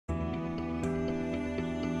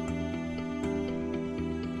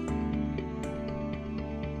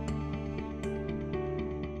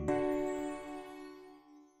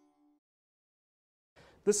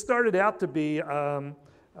This started out to be,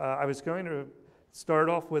 I was going to start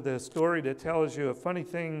off with a story that tells you a funny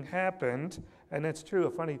thing happened, and it's true,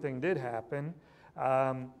 a funny thing did happen.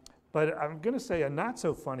 But I'm going to say a not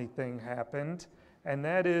so funny thing happened, and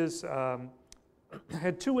that is, I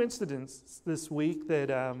had two incidents this week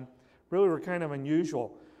that really were kind of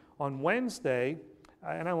unusual. On Wednesday,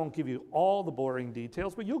 and I won't give you all the boring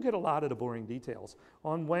details, but you'll get a lot of the boring details.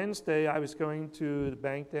 On Wednesday, I was going to the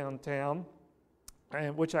bank downtown,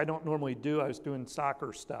 which I don't normally do. I was doing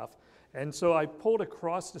soccer stuff. And so I pulled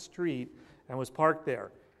across the street and was parked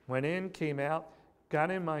there. Went in, came out, got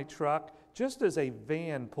in my truck, just as a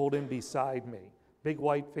van pulled in beside me. Big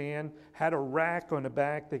white van, had a rack on the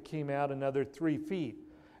back that came out another 3 feet.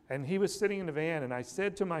 And he was sitting in the van, and I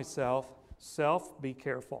said to myself, be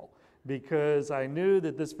careful. Because I knew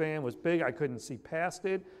that this van was big, I couldn't see past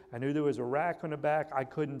it. I knew there was a rack on the back, I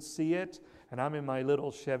couldn't see it. And I'm in my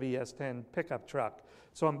little Chevy S10 pickup truck.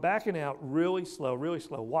 So I'm backing out really slow,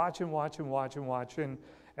 watching.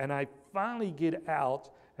 And I finally get out,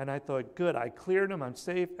 and I thought, good, I cleared him, I'm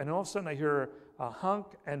safe. And all of a sudden I hear a hunk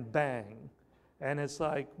and bang. And it's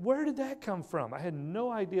like, where did that come from? I had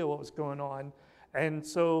no idea what was going on. And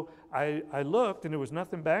so I looked, and there was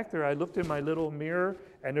nothing back there. I looked in my little mirror,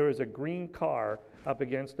 and there was a green car up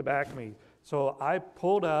against the back of me. So I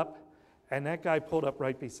pulled up, and that guy pulled up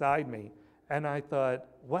right beside me. And I thought,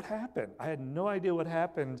 what happened? I had no idea what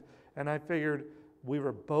happened, and I figured we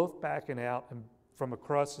were both backing out and from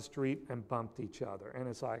across the street and bumped each other. And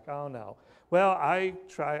it's like, oh no. Well, I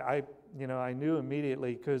knew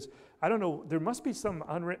immediately, because I don't know, there must be some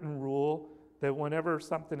unwritten rule that whenever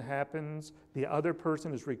something happens, the other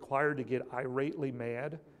person is required to get irately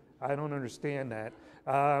mad. I don't understand that.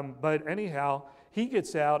 But anyhow, he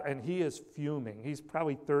gets out and he is fuming. He's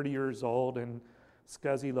probably 30 years old and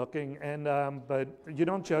scuzzy looking, and but you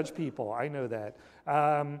don't judge people, I know that.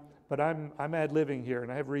 But I'm ad-libbing here,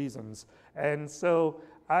 and I have reasons. And so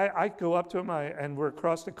I go up to him, and we're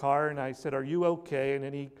across the car, and I said, are you okay? And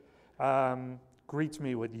then he greets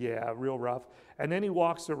me with, yeah, real rough. And then he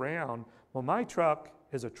walks around. Well, my truck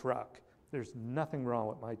is a truck. There's nothing wrong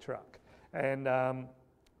with my truck. And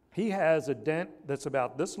he has a dent that's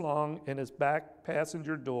about this long in his back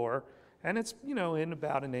passenger door, and it's, in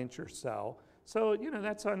about an inch or so. So,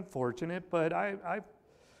 that's unfortunate, but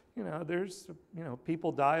there's,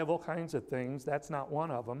 people die of all kinds of things. That's not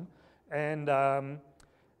one of them.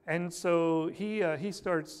 And so he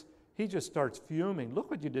just starts fuming. Look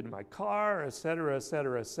what you did in my car, et cetera, et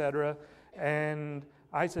cetera, et cetera. And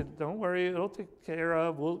I said, don't worry, it'll take care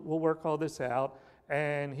of, we'll work all this out.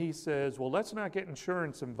 And he says, well, let's not get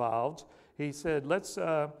insurance involved. He said, let's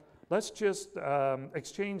just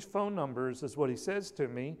exchange phone numbers, is what he says to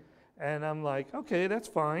me. And I'm like, okay, that's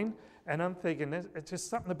fine. And I'm thinking, it's just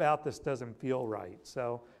something about this doesn't feel right.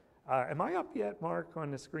 So am I up yet, Mark, on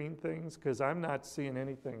the screen things? Because I'm not seeing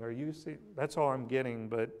anything. Are you seeing? That's all I'm getting.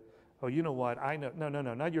 But, oh, you know what? I know. No,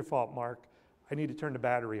 not your fault, Mark. I need to turn the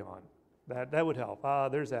battery on. That would help.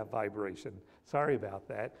 There's that vibration. Sorry about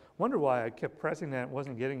that. Wonder why I kept pressing that and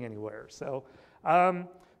wasn't getting anywhere. So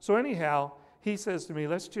anyhow, he says to me,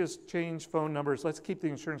 let's just change phone numbers. Let's keep the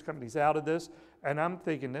insurance companies out of this. And I'm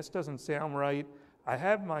thinking, this doesn't sound right. I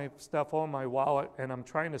have my stuff on my wallet, and I'm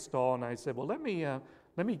trying to stall. And I said, well, let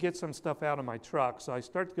me get some stuff out of my truck. So I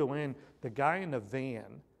start to go in. The guy in the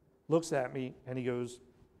van looks at me, and he goes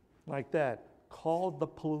like that. Call the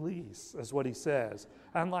police, is what he says.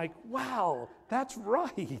 I'm like, wow, that's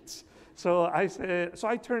right. So I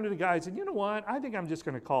turned to the guy and said, you know what? I think I'm just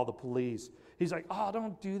going to call the police. He's like, oh,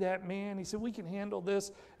 don't do that, man. He said, we can handle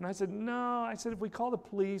this. And I said, no. I said, if we call the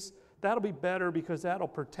police, that'll be better because that'll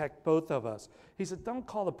protect both of us. He said, don't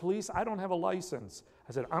call the police. I don't have a license.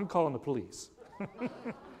 I said, I'm calling the police.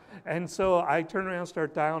 And so I turn around and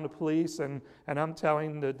start dialing the police, and I'm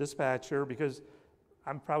telling the dispatcher, because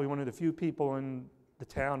I'm probably one of the few people in the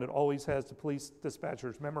town that always has the police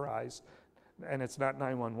dispatchers memorized, and it's not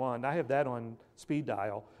 911. I have that on speed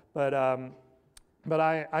dial. But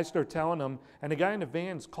I start telling them, and the guy in the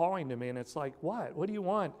van's calling to me, and it's like, what? What do you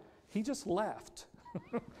want? He just left.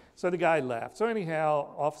 So the guy left. So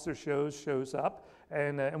anyhow, officer shows up,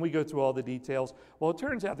 and we go through all the details. Well, it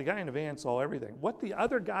turns out the guy in the van saw everything. What the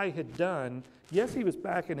other guy had done, yes, he was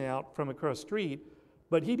backing out from across the street,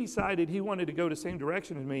 but he decided he wanted to go the same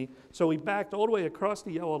direction as me, so he backed all the way across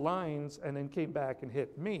the yellow lines and then came back and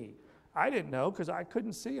hit me. I didn't know because I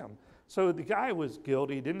couldn't see him. So the guy was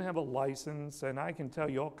guilty, didn't have a license, and I can tell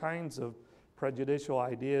you all kinds of prejudicial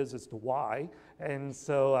ideas as to why, and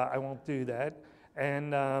so I won't do that.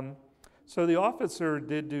 And so the officer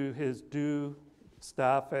did do his due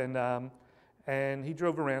stuff, and And he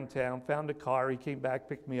drove around town, found a car. He came back,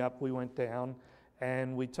 picked me up. We went down,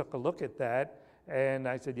 and we took a look at that. And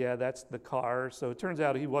I said, yeah, that's the car. So it turns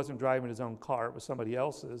out he wasn't driving his own car. It was somebody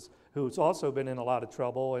else's who's also been in a lot of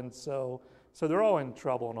trouble. And so they're all in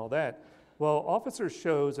trouble and all that. Well, officer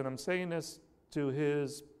shows, and I'm saying this to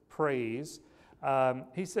his praise,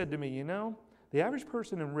 he said to me, you know, the average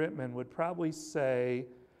person in Rittman would probably say,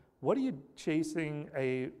 what are you chasing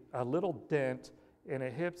a little dent in a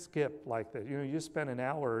hip skip like that? You know, you spent an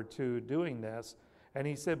hour or two doing this. And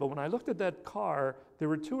he said, but when I looked at that car, there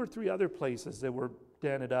were 2 or 3 other places that were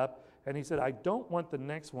dented up. And he said, I don't want the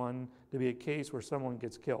next one to be a case where someone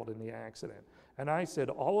gets killed in the accident. And I said,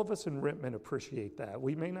 all of us in Rittman appreciate that.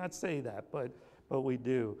 We may not say that, but we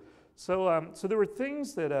do. So there were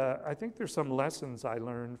things that I think there's some lessons I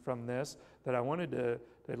learned from this that I wanted to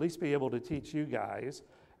at least be able to teach you guys.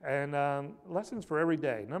 And lessons for every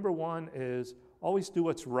day. Number 1 is always do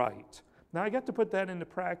what's right. Now, I got to put that into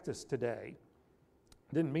practice today.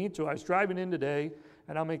 Didn't mean to. I was driving in today,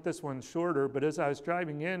 and I'll make this one shorter, but as I was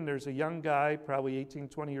driving in, there's a young guy, probably 18,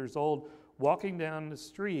 20 years old, walking down the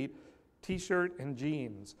street, t-shirt and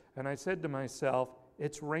jeans. And I said to myself,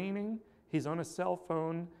 it's raining, he's on a cell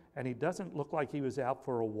phone, and he doesn't look like he was out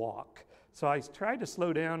for a walk. So I tried to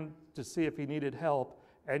slow down to see if he needed help,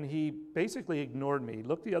 and he basically ignored me. He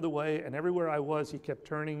looked the other way, and everywhere I was, he kept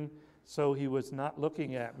turning, so he was not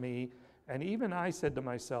looking at me. And even I said to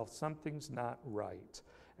myself, something's not right.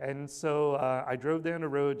 And so I drove down the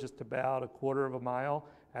road just about a quarter of a mile,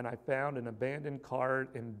 and I found an abandoned car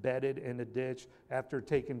embedded in a ditch after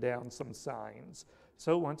taking down some signs.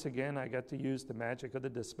 So once again, I got to use the magic of the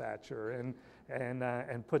dispatcher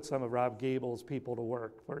and put some of Rob Gable's people to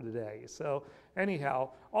work for today. So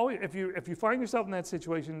anyhow, always, if you find yourself in that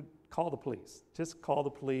situation, call the police. Just call the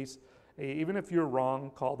police. Even if you're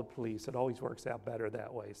wrong, call the police. It always works out better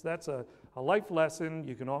that way. So that's a life lesson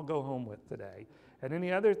you can all go home with today. And then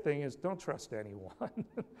the other thing is don't trust anyone.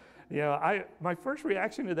 You know, my first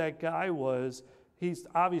reaction to that guy was he's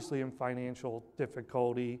obviously in financial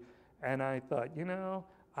difficulty. And I thought, you know,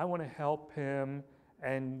 I want to help him.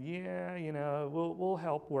 And yeah, you know, we'll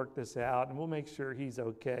help work this out and we'll make sure he's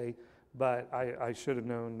okay. But I should have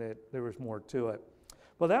known that there was more to it.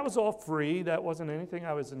 Well, that was all free. That wasn't anything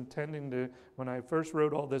I was intending to, when I first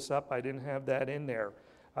wrote all this up, I didn't have that in there.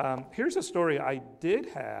 Here's a story I did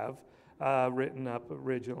have written up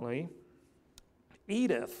originally.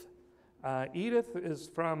 Edith. Edith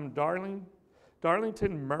is from Darlington,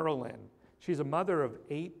 Maryland. She's a mother of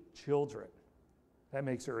 8 children. That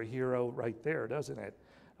makes her a hero right there, doesn't it?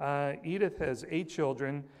 Edith has 8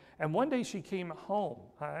 children. And one day she came home.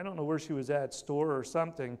 I don't know where she was at, store or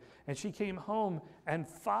something. And she came home and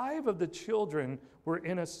 5 of the children were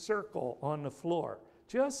in a circle on the floor,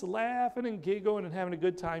 just laughing and giggling and having a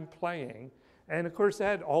good time playing. And of course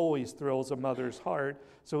that always thrills a mother's heart.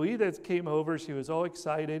 So Edith came over, she was all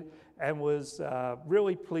excited and was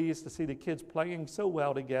really pleased to see the kids playing so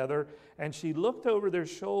well together. And she looked over their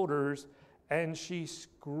shoulders and she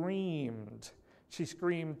screamed. She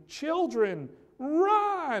screamed, "Children,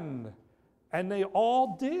 run!" And they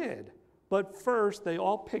all did. But first, they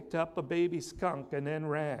all picked up a baby skunk and then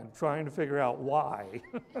ran, trying to figure out why.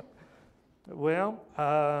 Well,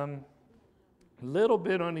 little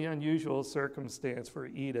bit on the unusual circumstance for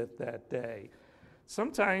Edith that day.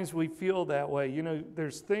 Sometimes we feel that way. You know,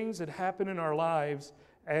 there's things that happen in our lives,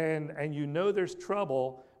 and you know there's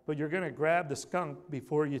trouble, but you're going to grab the skunk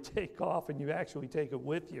before you take off and you actually take it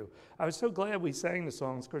with you. I was so glad we sang the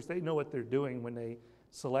songs. Of course, they know what they're doing when they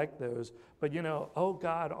select those. But you know, oh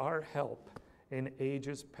God, our help in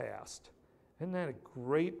ages past. Isn't that a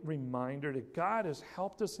great reminder that God has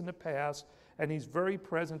helped us in the past and He's very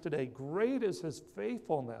present today? Great is His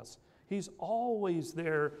faithfulness. He's always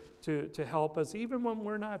there to help us. Even when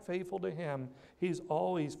we're not faithful to Him, He's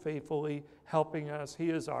always faithfully helping us. He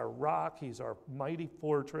is our rock. He's our mighty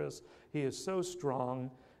fortress. He is so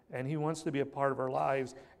strong, and He wants to be a part of our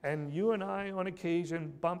lives. And you and I, on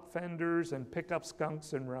occasion, bump fenders and pick up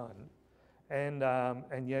skunks and run.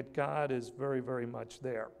 And yet God is very, very much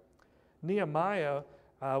there. Nehemiah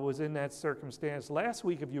was in that circumstance. Last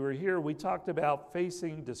week, if you were here, we talked about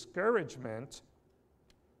facing discouragement.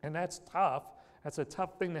 And that's tough. That's a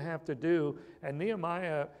tough thing to have to do. And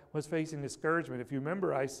Nehemiah was facing discouragement. If you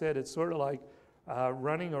remember, I said it's sort of like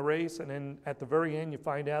running a race, and then at the very end you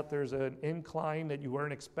find out there's an incline that you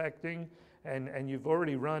weren't expecting, and you've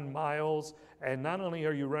already run miles. And not only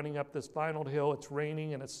are you running up this final hill, it's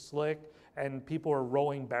raining and it's slick, and people are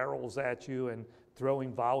rolling barrels at you and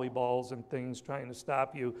throwing volleyballs and things trying to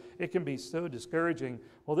stop you. It can be so discouraging.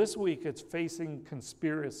 Well, this week it's facing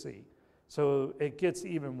conspiracy. So it gets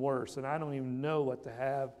even worse, and I don't even know what to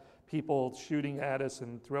have people shooting at us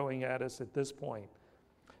and throwing at us at this point.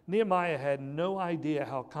 Nehemiah had no idea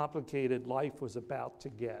how complicated life was about to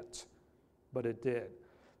get, but it did.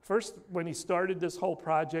 First, when he started this whole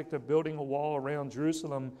project of building a wall around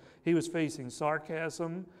Jerusalem, he was facing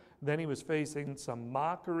sarcasm. Then he was facing some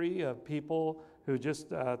mockery of people who just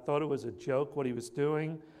thought it was a joke what he was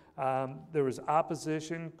doing. There was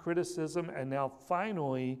opposition, criticism, and now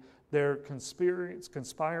finally they're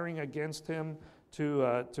conspiring against him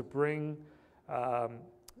to bring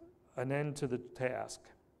an end to the task.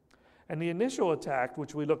 And the initial attack,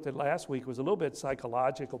 which we looked at last week, was a little bit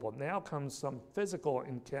psychological, but now comes some physical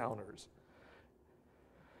encounters.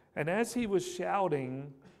 And as he was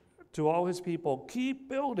shouting to all his people, "Keep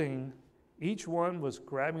building," each one was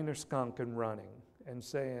grabbing their skunk and running and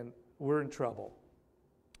saying, "We're in trouble."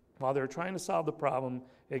 While they were trying to solve the problem,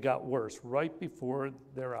 it got worse right before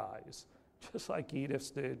their eyes, just like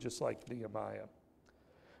Edith's did, just like Nehemiah.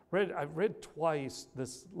 I've read twice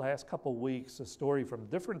this last couple weeks a story from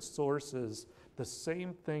different sources, the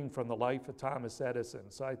same thing from the life of Thomas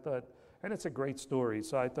Edison. So I thought, and it's a great story,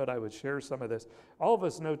 so I thought I would share some of this. All of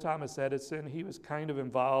us know Thomas Edison. He was kind of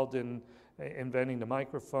involved in inventing the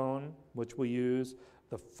microphone, which we use,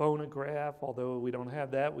 the phonograph, although we don't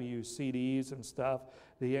have that, we use CDs and stuff,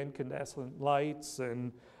 the incandescent lights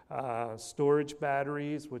and storage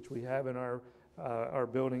batteries, which we have in our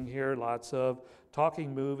building here, lots of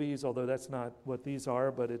talking movies, although that's not what these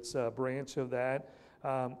are, but it's a branch of that.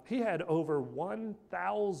 He had over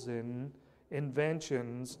 1,000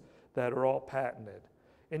 inventions that are all patented.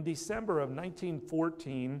 In December of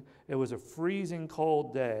 1914, it was a freezing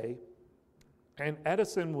cold day, and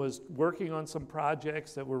Edison was working on some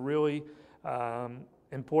projects that were really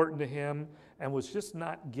important to him and was just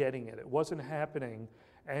not getting it. It wasn't happening.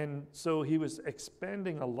 And so he was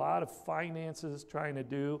expending a lot of finances trying to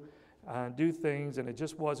do things, and it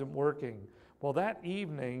just wasn't working. Well, that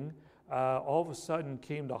evening, all of a sudden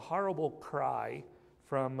came the horrible cry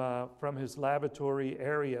from his laboratory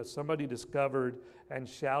area. Somebody discovered and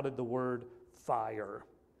shouted the word fire.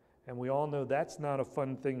 And we all know that's not a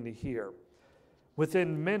fun thing to hear.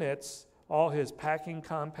 Within minutes, all his packing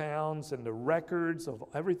compounds and the records of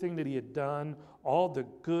everything that he had done, all the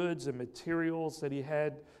goods and materials that he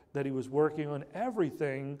had, that he was working on,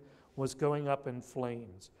 everything was going up in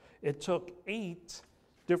flames. It took 8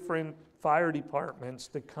 different fire departments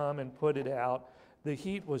to come and put it out. The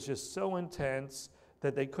heat was just so intense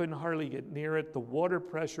that they couldn't hardly get near it. The water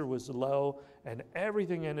pressure was low, and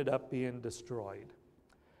everything ended up being destroyed.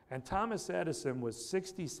 And Thomas Edison was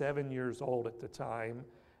 67 years old at the time,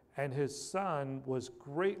 and his son was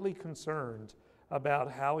greatly concerned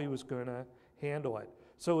about how he was going to handle it.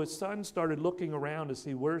 So his son started looking around to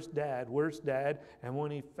see, where's Dad? And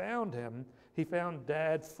when he found him, he found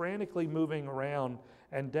Dad frantically moving around,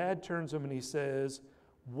 and Dad turns to him and he says,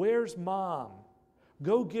 "Where's Mom?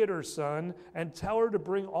 Go get her, son, and tell her to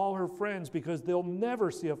bring all her friends because they'll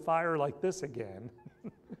never see a fire like this again."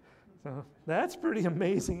 So that's pretty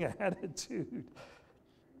amazing attitude.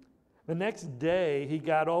 The next day, he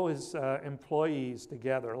got all his employees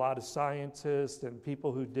together, a lot of scientists and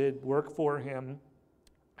people who did work for him,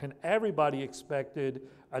 and everybody expected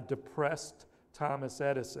a depressed Thomas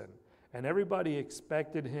Edison, and everybody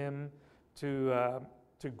expected him to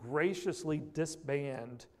graciously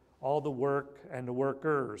disband all the work and the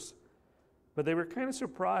workers. But they were kind of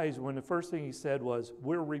surprised when the first thing he said was,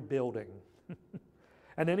 "We're rebuilding."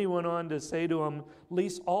 And then he went on to say to them,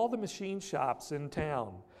 "Lease all the machine shops in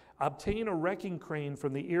town. Obtain a wrecking crane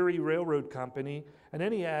from the Erie Railroad Company." And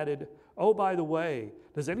then he added, "Oh, by the way,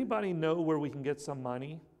 does anybody know where we can get some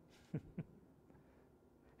money?"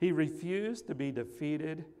 He refused to be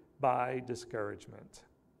defeated by discouragement.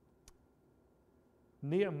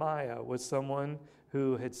 Nehemiah was someone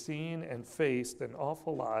who had seen and faced an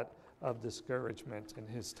awful lot of discouragement in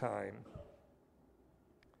his time.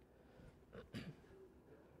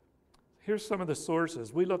 Here's some of the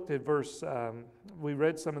sources. We looked at we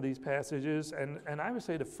read some of these passages, and I would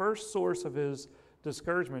say the first source of his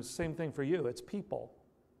discouragement is the same thing for you. It's people.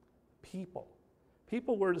 People.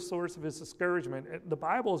 People were the source of his discouragement. The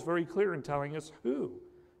Bible is very clear in telling us who.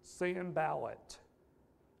 Sanballat,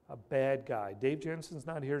 a bad guy. Dave Jensen's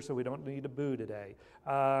not here, so we don't need a boo today.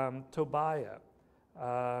 Tobiah.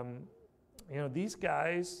 These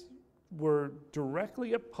guys were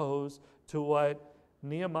directly opposed to what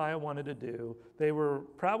Nehemiah wanted to do. They were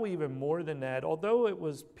probably even more than that. Although it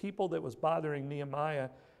was people that was bothering Nehemiah,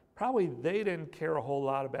 probably they didn't care a whole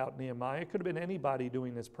lot about Nehemiah. It could have been anybody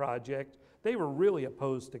doing this project. They were really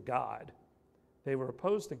opposed to God. They were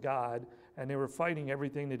opposed to God, and they were fighting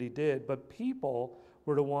everything that he did. But people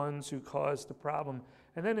were the ones who caused the problem.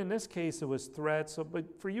 And then in this case, it was threats. So,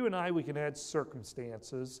 but for you and I, we can add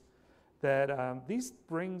circumstances that these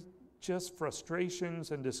bring just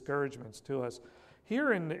frustrations and discouragements to us.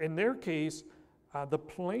 Here in their case, the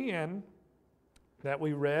plan that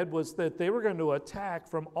we read was that they were going to attack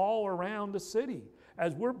from all around the city.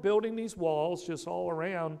 As we're building these walls just all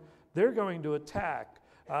around, they're going to attack.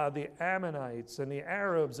 The Ammonites and the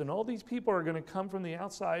Arabs and all these people are going to come from the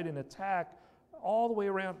outside and attack all the way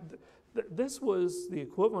around. This was the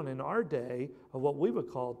equivalent in our day of what we would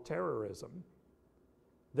call terrorism.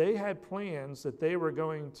 They had plans that they were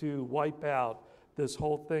going to wipe out this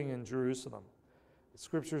whole thing in Jerusalem. The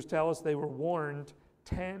scriptures tell us they were warned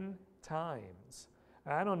 10 times.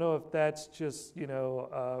 I don't know if that's just,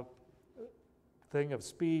 a thing of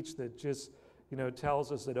speech that just,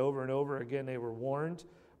 tells us that over and over again they were warned,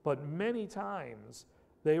 but many times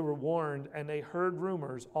they were warned, and they heard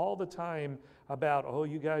rumors all the time about, oh,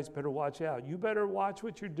 you guys better watch out. You better watch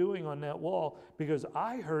what you're doing on that wall, because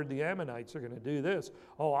I heard the Ammonites are going to do this.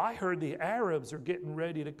 Oh, I heard the Arabs are getting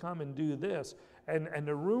ready to come and do this. And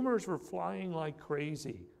the rumors were flying like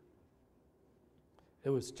crazy. It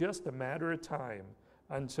was just a matter of time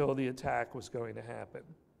until the attack was going to happen.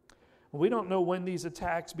 We don't know when these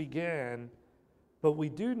attacks began, but we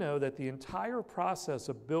do know that the entire process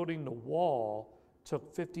of building the wall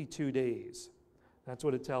took 52 days. That's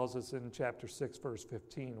what it tells us in chapter 6, verse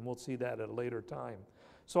 15, and we'll see that at a later time.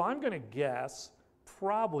 So I'm going to guess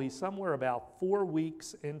probably somewhere about 4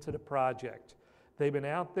 weeks into the project. They've been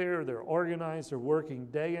out there, they're organized, they're working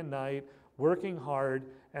day and night, working hard,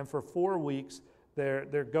 and for 4 weeks,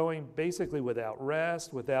 they're going basically without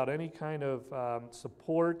rest, without any kind of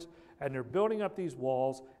support, and they're building up these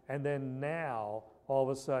walls, and then now, all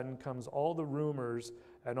of a sudden, comes all the rumors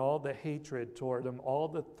and all the hatred toward them, all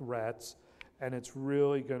the threats, and it's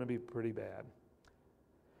really going to be pretty bad.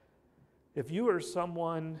 If you are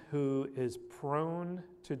someone who is prone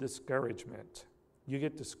to discouragement, you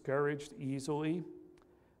get discouraged easily,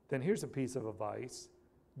 then here's a piece of advice.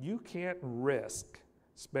 You can't risk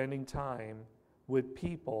spending time with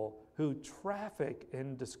people who traffic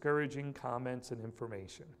in discouraging comments and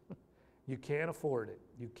information. You can't afford it.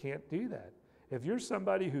 You can't do that. If you're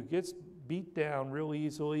somebody who gets beat down real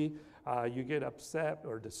easily, you get upset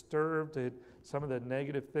or disturbed at some of the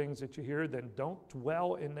negative things that you hear, then don't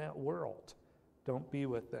dwell in that world. Don't be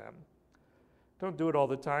with them. Don't do it all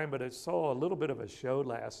the time, but I saw a little bit of a show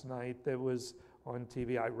last night that was on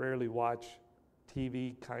TV. I rarely watch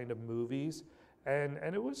TV kind of movies, and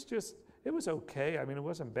it was okay. I mean, it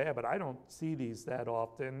wasn't bad, but I don't see these that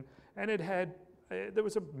often. And there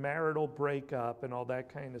was a marital breakup and all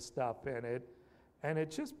that kind of stuff in it, and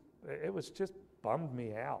it was just bummed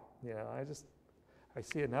me out. I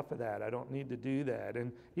see enough of that. I don't need to do that.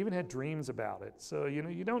 And even had dreams about it. So,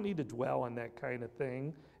 you don't need to dwell on that kind of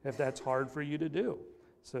thing if that's hard for you to do.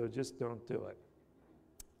 So just don't do it.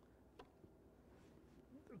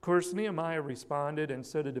 Of course, Nehemiah responded, and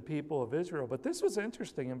so did the people of Israel. But this was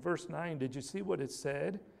interesting. In verse 9, did you see what it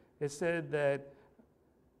said? It said that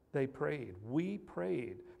they prayed. We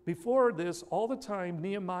prayed. Before this, all the time,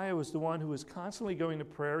 Nehemiah was the one who was constantly going to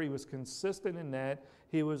prayer. He was consistent in that.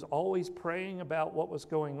 He was always praying about what was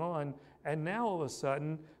going on. And now, all of a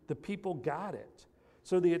sudden, the people got it.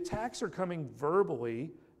 So the attacks are coming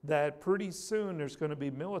verbally, that pretty soon there's going to be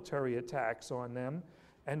military attacks on them.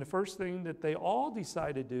 And the first thing that they all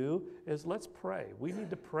decide to do is, let's pray. We need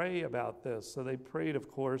to pray about this. So they prayed, of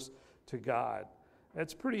course, to God.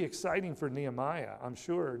 It's pretty exciting for Nehemiah, I'm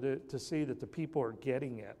sure, to see that the people are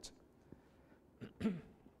getting it.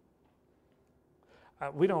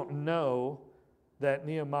 We don't know that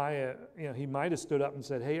Nehemiah, he might have stood up and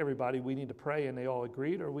said, hey, everybody, we need to pray, and they all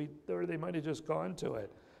agreed, or they might have just gone to it.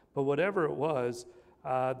 But whatever it was,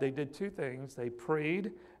 they did two things. They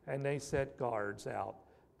prayed, and they set guards out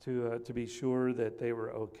to be sure that they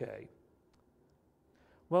were okay.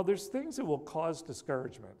 Well, there's things that will cause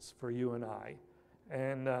discouragements for you and I.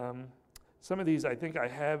 And some of these I think I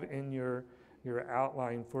have in your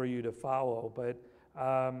outline for you to follow. But,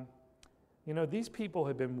 these people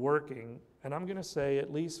have been working, and I'm going to say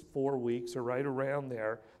at least 4 weeks or right around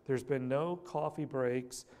there. There's been no coffee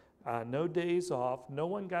breaks, no days off. No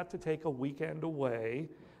one got to take a weekend away.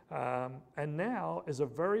 And now is a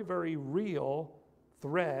very, very real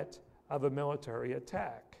threat of a military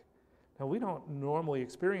attack. Now, we don't normally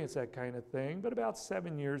experience that kind of thing, but about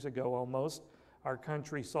 7 years ago almost, our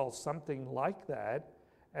country saw something like that,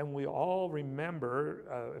 and we all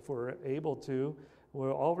remember, if we're able to,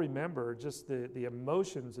 we'll all remember just the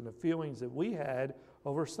emotions and the feelings that we had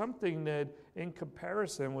over something that in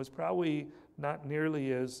comparison was probably not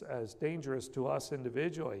nearly as dangerous to us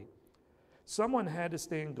individually. Someone had to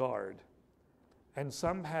stand guard, and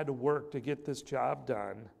some had to work to get this job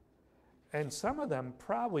done, and some of them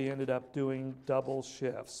probably ended up doing double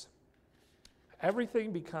shifts.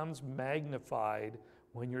 Everything becomes magnified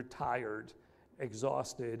when you're tired,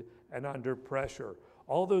 exhausted, and under pressure.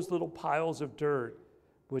 All those little piles of dirt,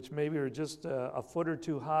 which maybe are just a foot or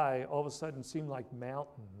two high, all of a sudden seem like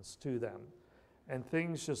mountains to them. And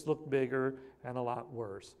things just look bigger and a lot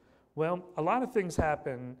worse. Well, a lot of things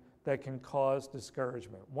happen that can cause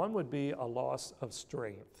discouragement. One would be a loss of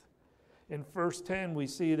strength. In verse 10, we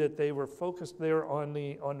see that they were focused there on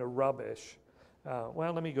the rubbish.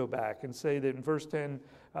 Well, let me go back and say that in verse 10,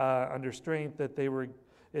 under strength, that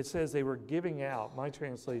it says they were giving out. My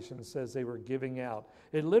translation says they were giving out.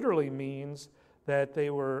 It literally means that they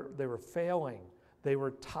were failing, they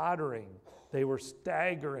were tottering, they were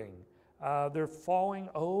staggering, they're falling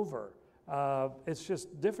over. It's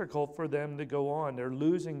just difficult for them to go on. They're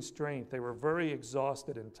losing strength. They were very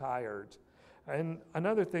exhausted and tired. And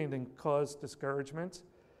another thing that can cause discouragement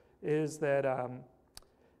is that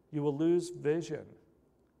you will lose vision.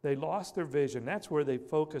 They lost their vision. That's where they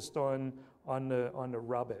focused on the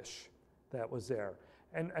rubbish that was there.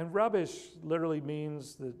 And rubbish literally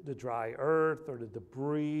means the dry earth or the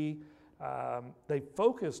debris. They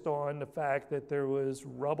focused on the fact that there was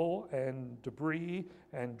rubble and debris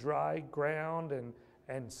and dry ground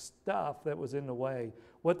and stuff that was in the way.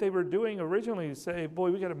 What they were doing originally to say,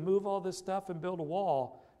 boy, we got to move all this stuff and build a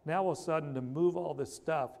wall. Now all of a sudden to move all this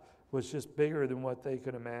stuff was just bigger than what they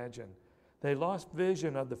could imagine. They lost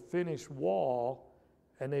vision of the finished wall,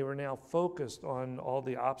 and they were now focused on all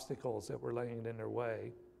the obstacles that were laying in their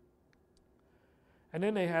way. And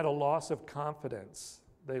then they had a loss of confidence.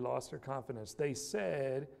 They lost their confidence. They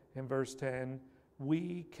said in verse 10,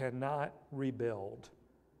 we cannot rebuild.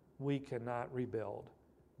 We cannot rebuild.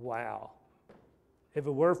 Wow. If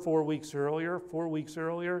it were 4 weeks earlier,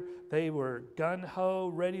 they were gung-ho,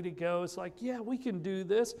 ready to go. It's like, yeah, we can do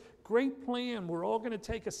this. Great plan. We're all going to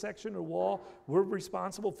take a section of wall. We're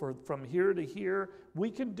responsible for from here to here. We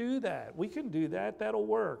can do that. We can do that. That'll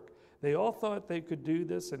work. They all thought they could do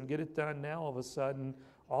this and get it done. Now, all of a sudden,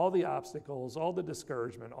 all the obstacles, all the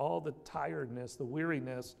discouragement, all the tiredness, the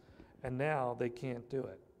weariness, and now they can't do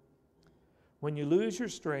it. When you lose your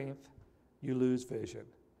strength, you lose vision.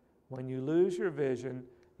 When you lose your vision,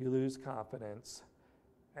 you lose confidence.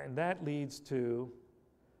 And that leads to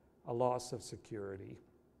a loss of security.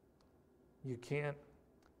 You can't,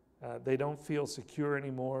 they don't feel secure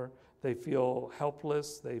anymore. They feel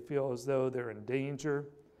helpless. They feel as though they're in danger.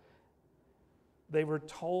 They were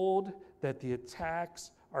told that the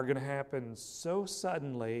attacks are going to happen so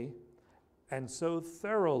suddenly and so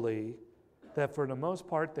thoroughly that for the most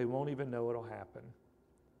part, they won't even know it'll happen.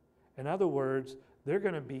 In other words, they're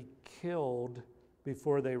going to be killed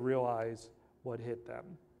before they realize what hit them.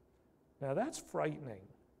 Now that's frightening.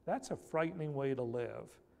 That's a frightening way to live.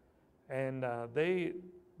 And they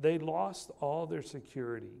lost all their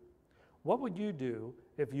security. What would you do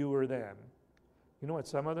if you were them? You know what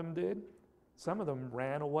some of them did? Some of them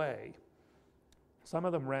ran away. Some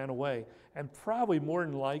of them ran away. And probably more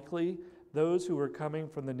than likely, those who were coming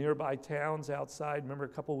from the nearby towns outside, remember a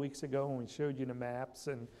couple weeks ago when we showed you the maps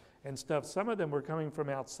and stuff, some of them were coming from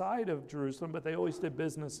outside of Jerusalem, but they always did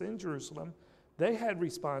business in Jerusalem. They had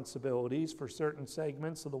responsibilities for certain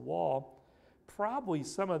segments of the wall. Probably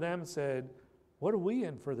some of them said, what are we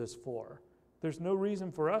in for this for? There's no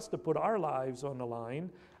reason for us to put our lives on the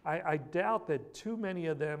line. I doubt that too many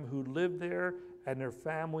of them who lived there and their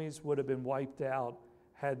families would have been wiped out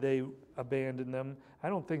had they abandoned them. I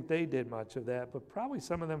don't think they did much of that, but probably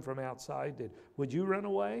some of them from outside did. Would you run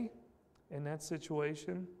away in that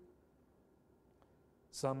situation?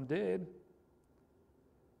 Some did.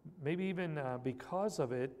 Maybe even because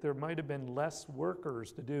of it, there might have been less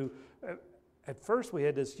workers to do. At first we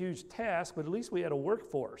had this huge task, but at least we had a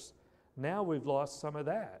workforce. Now we've lost some of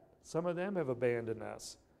that. Some of them have abandoned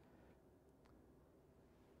us.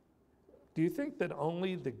 Do you think that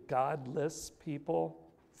only the godless people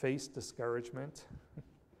face discouragement?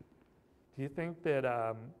 Do you think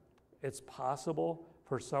that it's possible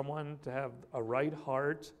for someone to have a right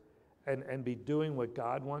heart and be doing what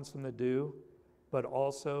God wants them to do, but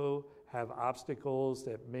also have obstacles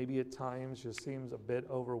that maybe at times just seems a bit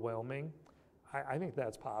overwhelming? I think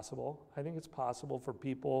that's possible. I think it's possible for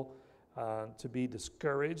people to be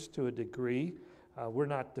discouraged to a degree. We're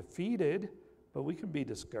not defeated, but we can be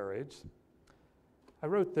discouraged. I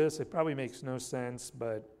wrote this. It probably makes no sense,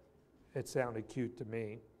 but it sounded cute to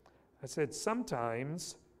me. I said,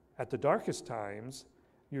 sometimes, at the darkest times,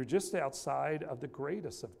 you're just outside of the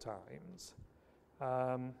greatest of times.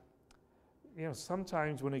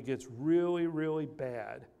 Sometimes when it gets really, really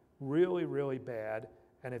bad,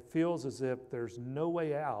 and it feels as if there's no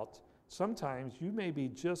way out, sometimes you may be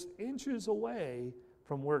just inches away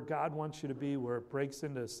from where God wants you to be, where it breaks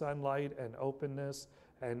into sunlight and openness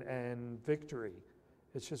and victory.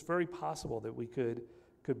 It's just very possible that we could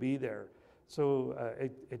be there. So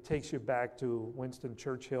it takes you back to Winston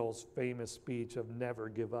Churchill's famous speech of never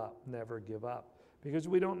give up, because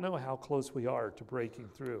we don't know how close we are to breaking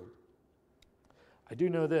through. I do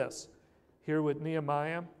know this, here with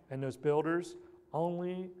Nehemiah and those builders,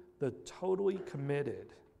 only the totally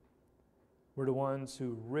committed were the ones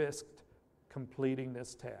who risked completing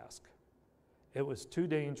this task. It was too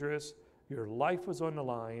dangerous, your life was on the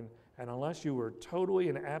line, and unless you were totally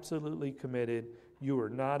and absolutely committed, you were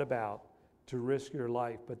not about to risk your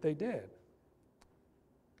life, but they did.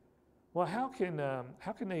 Well, how can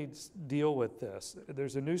they deal with this?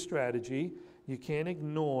 There's a new strategy. You can't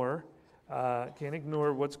ignore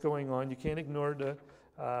what's going on. You can't ignore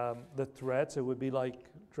the threats. It would be like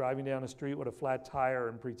driving down the street with a flat tire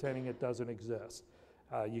and pretending it doesn't exist.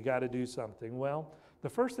 You got to do something. Well, the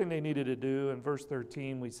first thing they needed to do, in verse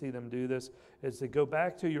 13, we see them do this, is to go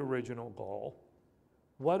back to your original goal.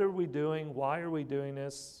 What are we doing? Why are we doing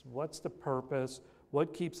this? What's the purpose?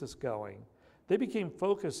 What keeps us going? They became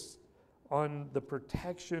focused on the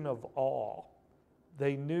protection of all.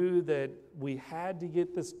 They knew that we had to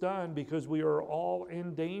get this done because we are all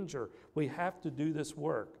in danger. We have to do this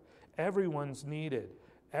work. Everyone's needed.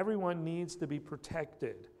 Everyone needs to be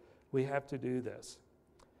protected. We have to do this.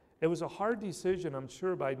 It was a hard decision, I'm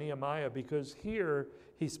sure, by Nehemiah, because here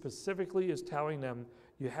he specifically is telling them,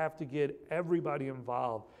 you have to get everybody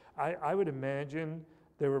involved. I would imagine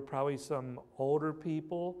there were probably some older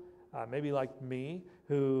people, maybe like me,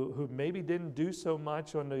 who maybe didn't do so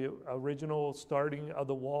much on the original starting of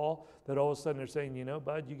the wall, that all of a sudden they're saying,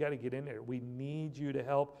 bud, you got to get in there. We need you to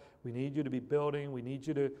help. We need you to be building. We need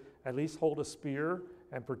you to at least hold a spear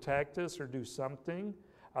and protect us or do something.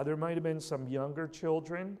 There might have been some younger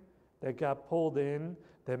children that got pulled in,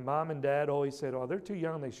 that mom and dad always said, oh, they're too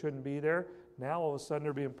young, they shouldn't be there. Now all of a sudden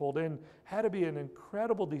they're being pulled in. Had to be an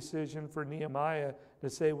incredible decision for Nehemiah to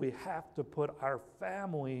say we have to put our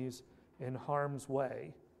families in harm's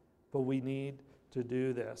way, but we need to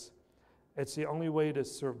do this. It's the only way to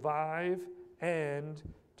survive and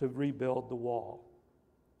to rebuild the wall.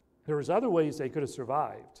 There was other ways they could have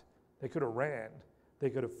survived. They could have ran. They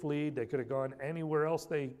could have fled. They could have gone anywhere else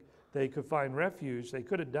they could find refuge. They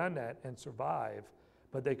could have done that and survive,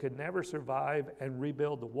 but they could never survive and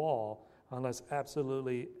rebuild the wall unless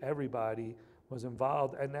absolutely everybody was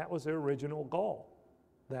involved, and that was their original goal.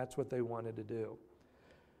 That's what they wanted to do.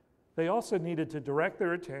 They also needed to direct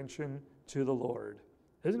their attention to the Lord.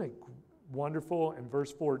 Isn't it wonderful in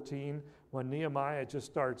verse 14 when Nehemiah just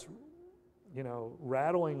starts,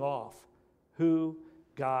 rattling off who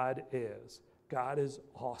God is. God is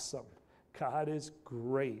awesome. God is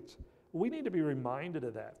great. We need to be reminded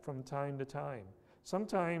of that from time to time.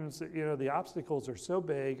 Sometimes, the obstacles are so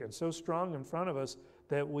big and so strong in front of us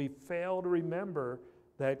that we fail to remember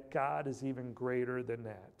that God is even greater than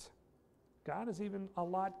that. God is even a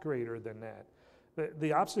lot greater than that.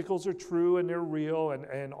 The obstacles are true and they're real,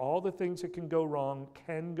 and all the things that can go wrong,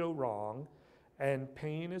 and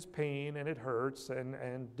pain is pain, and it hurts,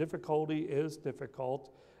 and difficulty is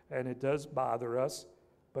difficult, and it does bother us,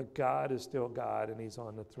 but God is still God, and He's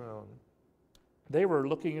on the throne. They were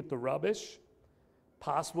looking at the rubbish,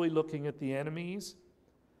 possibly looking at the enemies.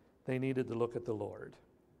 They needed to look at the Lord.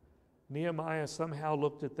 Nehemiah somehow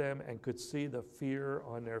looked at them and could see the fear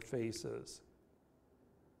on their faces.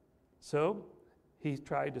 So he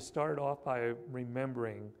tried to start off by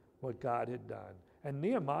remembering what God had done. And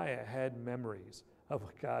Nehemiah had memories of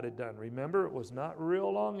what God had done. Remember, it was not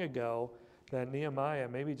real long ago that Nehemiah,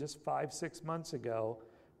 maybe just 5-6 months ago,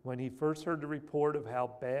 when he first heard the report of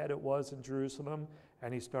how bad it was in Jerusalem,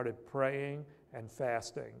 and he started praying and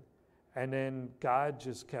fasting. And then God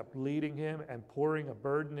just kept leading him and pouring a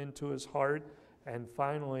burden into his heart. And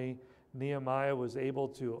finally, Nehemiah was able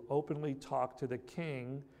to openly talk to the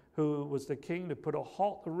king, who was the king to put a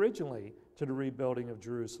halt originally to the rebuilding of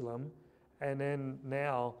Jerusalem. And then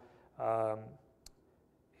now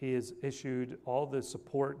he has issued all the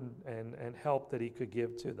support and help that he could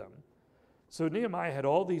give to them. So Nehemiah had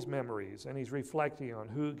all these memories, and he's reflecting on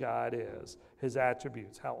who God is, his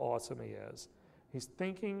attributes, how awesome he is. He's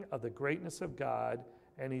thinking of the greatness of God,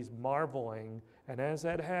 and he's marveling. And as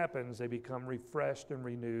that happens, they become refreshed and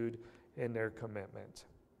renewed in their commitment.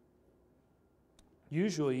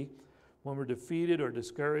 Usually, when we're defeated or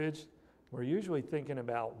discouraged, we're usually thinking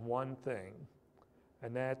about one thing,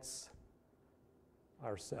 and that's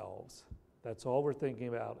ourselves. That's all we're thinking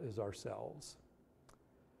about is ourselves.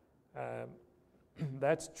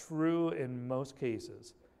 That's true in most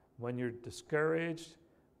cases. When you're discouraged,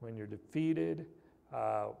 when you're defeated,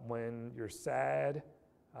 when you're sad,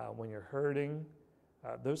 when you're hurting,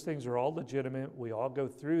 those things are all legitimate. We all go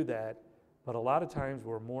through that, but a lot of times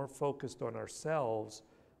we're more focused on ourselves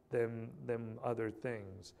than other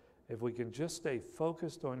things. If we can just stay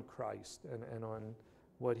focused on Christ and on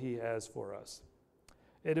what He has for us.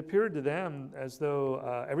 It appeared to them as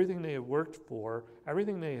though everything they had worked for,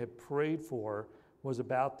 everything they had prayed for, was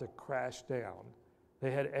about to crash down.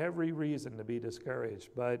 They had every reason to be discouraged,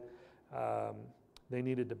 but they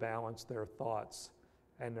needed to balance their thoughts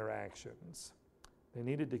and their actions. They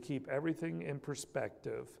needed to keep everything in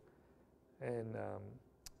perspective, and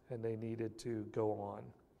they needed to go on.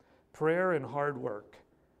 Prayer and hard work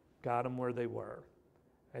got them where they were,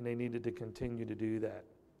 and they needed to continue to do that.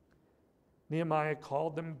 Nehemiah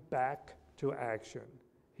called them back to action.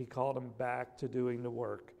 He called them back to doing the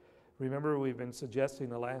work. Remember, we've been suggesting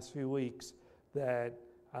the last few weeks that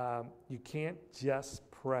you can't just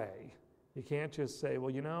pray. You can't just say, well,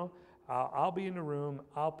 you know, I'll be in the room,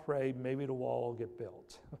 I'll pray, maybe the wall will get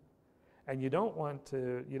built. And you don't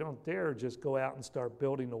dare just go out and start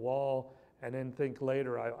building the wall and then think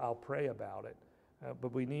later, I'll pray about it.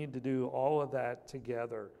 But we need to do all of that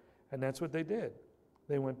together. And that's what they did.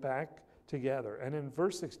 They went back together. And in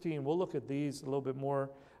verse 16, we'll look at these a little bit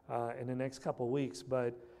more in the next couple of weeks,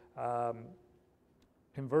 but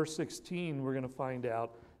in verse 16, we're going to find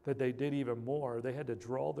out that they did even more. They had to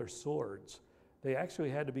draw their swords. They actually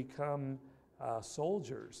had to become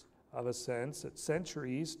soldiers, of a sense, at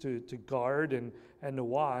centuries to guard and to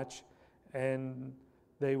watch, and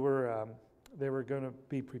they were going to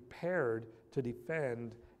be prepared to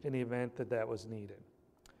defend in the event that was needed.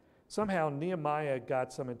 Somehow Nehemiah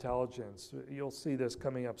got some intelligence. You'll see this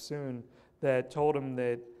coming up soon, that told him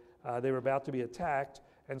that they were about to be attacked,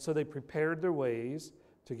 and so they prepared their ways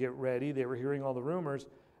to get ready. They were hearing all the rumors.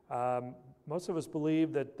 Most of us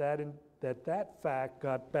believe that fact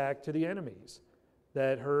got back to the enemies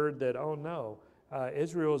that heard that, oh no,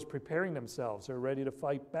 Israel is preparing themselves. They're ready to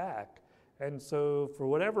fight back. And so for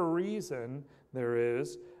whatever reason there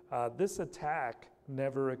is, this attack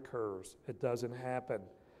never occurs. It doesn't happen.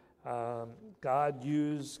 God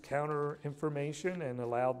used counter information and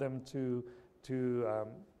allowed them to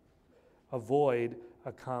avoid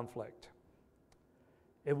a conflict.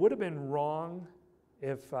 It would have been wrong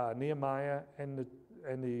if Nehemiah and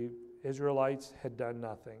the Israelites had done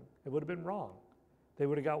nothing. It would have been wrong. They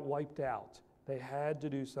would have got wiped out. They had to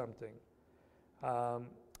do something.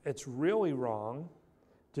 It's really wrong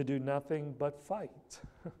to do nothing but fight.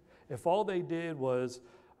 If all they did was,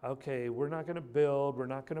 okay, we're not going to build, we're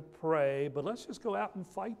not going to pray, but let's just go out and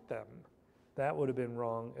fight them, that would have been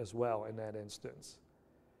wrong as well in that instance.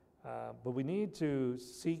 But we need to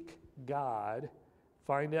seek God,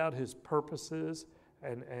 find out His purposes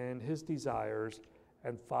and His desires,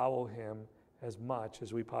 and follow Him as much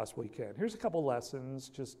as we possibly can. Here's a couple lessons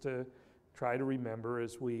just to try to remember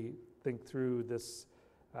as we think through this,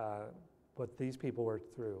 what these people were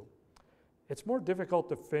through. It's more difficult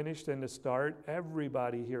to finish than to start.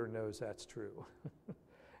 Everybody here knows that's true.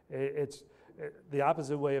 It's the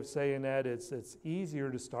opposite way of saying that. It's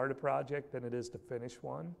easier to start a project than it is to finish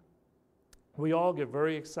one. We all get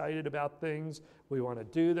very excited about things. We want to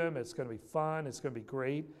do them. It's going to be fun. It's going to be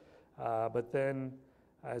great. But then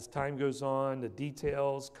as time goes on, the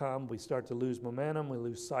details come. We start to lose momentum. We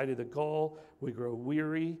lose sight of the goal. We grow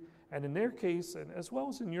weary. And in their case, and as well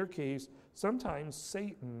as in your case, sometimes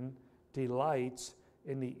Satan delights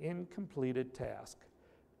in the incompleted task.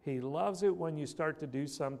 He loves it when you start to do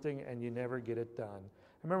something and you never get it done.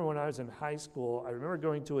 I remember when I was in high school, I remember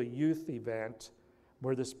going to a youth event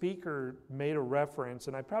where the speaker made a reference,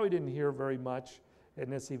 and I probably didn't hear very much in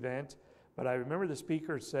this event, but I remember the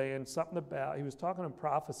speaker saying something about, he was talking of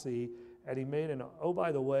prophecy, and he made an, oh,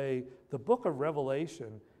 by the way, the book of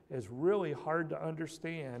Revelation is really hard to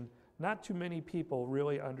understand. Not too many people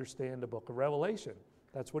really understand the book of Revelation.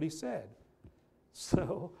 That's what he said.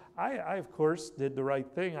 So I, of course, did the right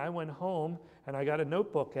thing. I went home and I got a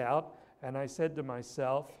notebook out and I said to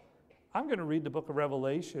myself, I'm going to read the book of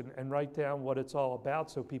Revelation and write down what it's all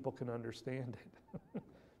about so people can understand it.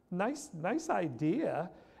 Nice idea.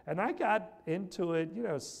 And I got into it,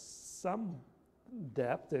 some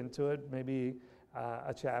depth into it, maybe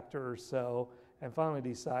a chapter or so, and finally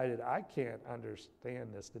decided I can't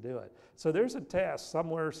understand this to do it. So there's a test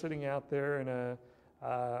somewhere sitting out there in a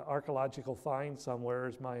archaeological find somewhere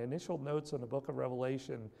is my initial notes on the book of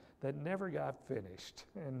Revelation that never got finished.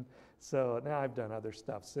 And so now I've done other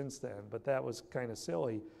stuff since then, but that was kind of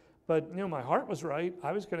silly. But, you know, my heart was right.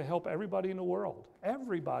 I was going to help everybody in the world.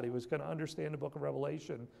 Everybody was going to understand the book of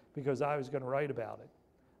Revelation because I was going to write about it.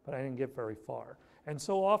 But I didn't get very far. And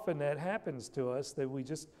so often that happens to us that we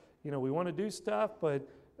just, you know, we want to do stuff,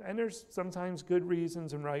 and there's sometimes good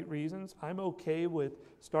reasons and right reasons. I'm okay with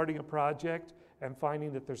starting a project and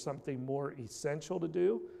finding that there's something more essential to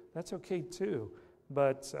do. That's okay too.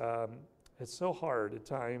 But it's so hard at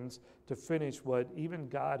times to finish what even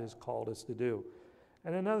God has called us to do.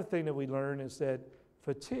 And another thing that we learn is that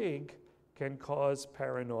fatigue can cause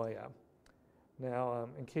paranoia. Now,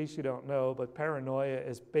 in case you don't know, but paranoia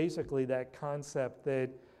is basically that concept that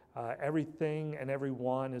everything and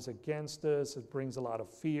everyone is against us. It brings a lot of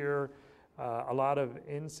fear, a lot of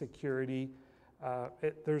insecurity.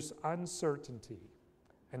 There's uncertainty.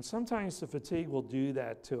 And sometimes the fatigue will do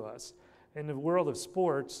that to us. In the world of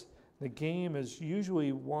sports, the game is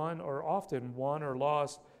usually won or often won or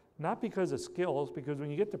lost, not because of skills, because when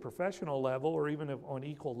you get to professional level or even on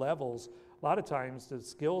equal levels, a lot of times the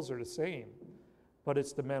skills are the same, but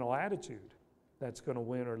it's the mental attitude that's going to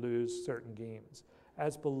win or lose certain games.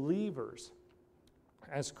 As believers,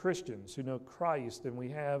 as Christians who know Christ, and we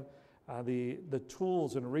have the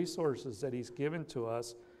tools and resources that He's given to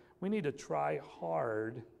us, we need to try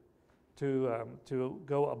hard to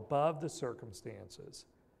go above the circumstances.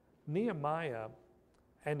 Nehemiah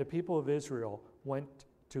and the people of Israel went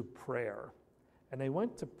to prayer. And they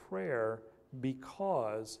went to prayer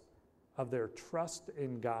because of their trust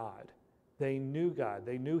in God. They knew God.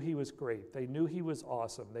 They knew He was great. They knew He was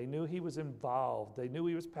awesome. They knew He was involved. They knew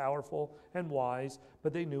He was powerful and wise,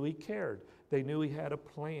 but they knew He cared. They knew He had a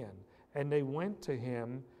plan. And they went to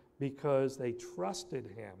Him because they trusted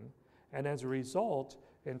Him. And as a result,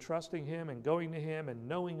 in trusting Him and going to Him and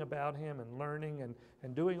knowing about Him and learning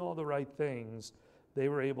and doing all the right things, they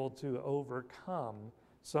were able to overcome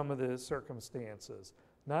some of the circumstances.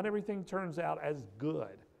 Not everything turns out as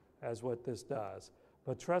good as what this does,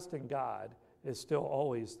 but trusting God is still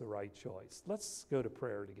always the right choice. Let's go to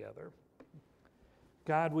prayer together.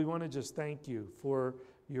 God, we want to just thank You for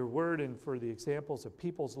Your word and for the examples of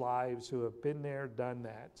people's lives who have been there, done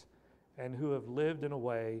that, and who have lived in a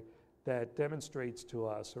way that demonstrates to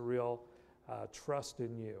us a real trust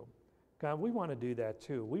in You. God, we want to do that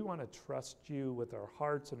too. We want to trust You with our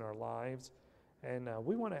hearts and our lives, and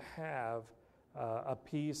we want to have a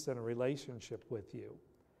peace and a relationship with You.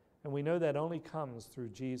 And we know that only comes through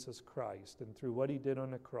Jesus Christ and through what He did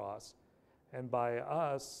on the cross, and by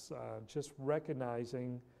us just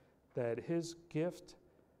recognizing that His gift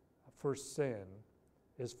for sin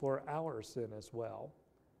is for our sin as well.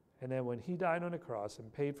 And then when He died on the cross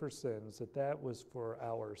and paid for sins, that was for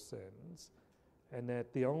our sins. And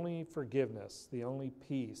that the only forgiveness, the only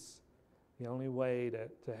peace, the only way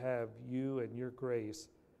to have You and Your grace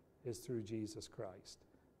is through Jesus Christ.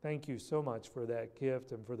 Thank You so much for that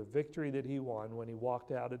gift and for the victory that He won when He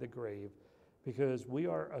walked out of the grave, because we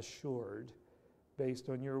are assured, based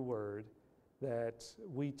on Your word, that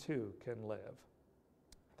we too can live.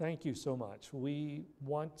 Thank You so much. We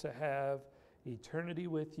want to have eternity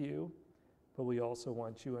with You, but we also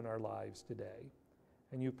want You in our lives today.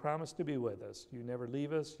 And You promise to be with us. You never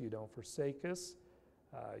leave us. You don't forsake us.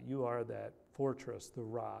 You are that fortress, the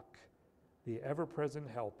rock, the ever-present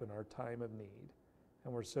help in our time of need.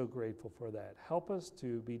 And we're so grateful for that. Help us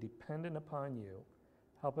to be dependent upon You.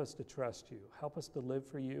 Help us to trust You. Help us to live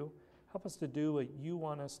for You. Help us to do what You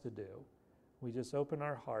want us to do. We just open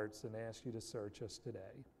our hearts and ask You to search us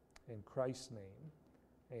today. In Christ's name,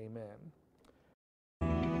 amen.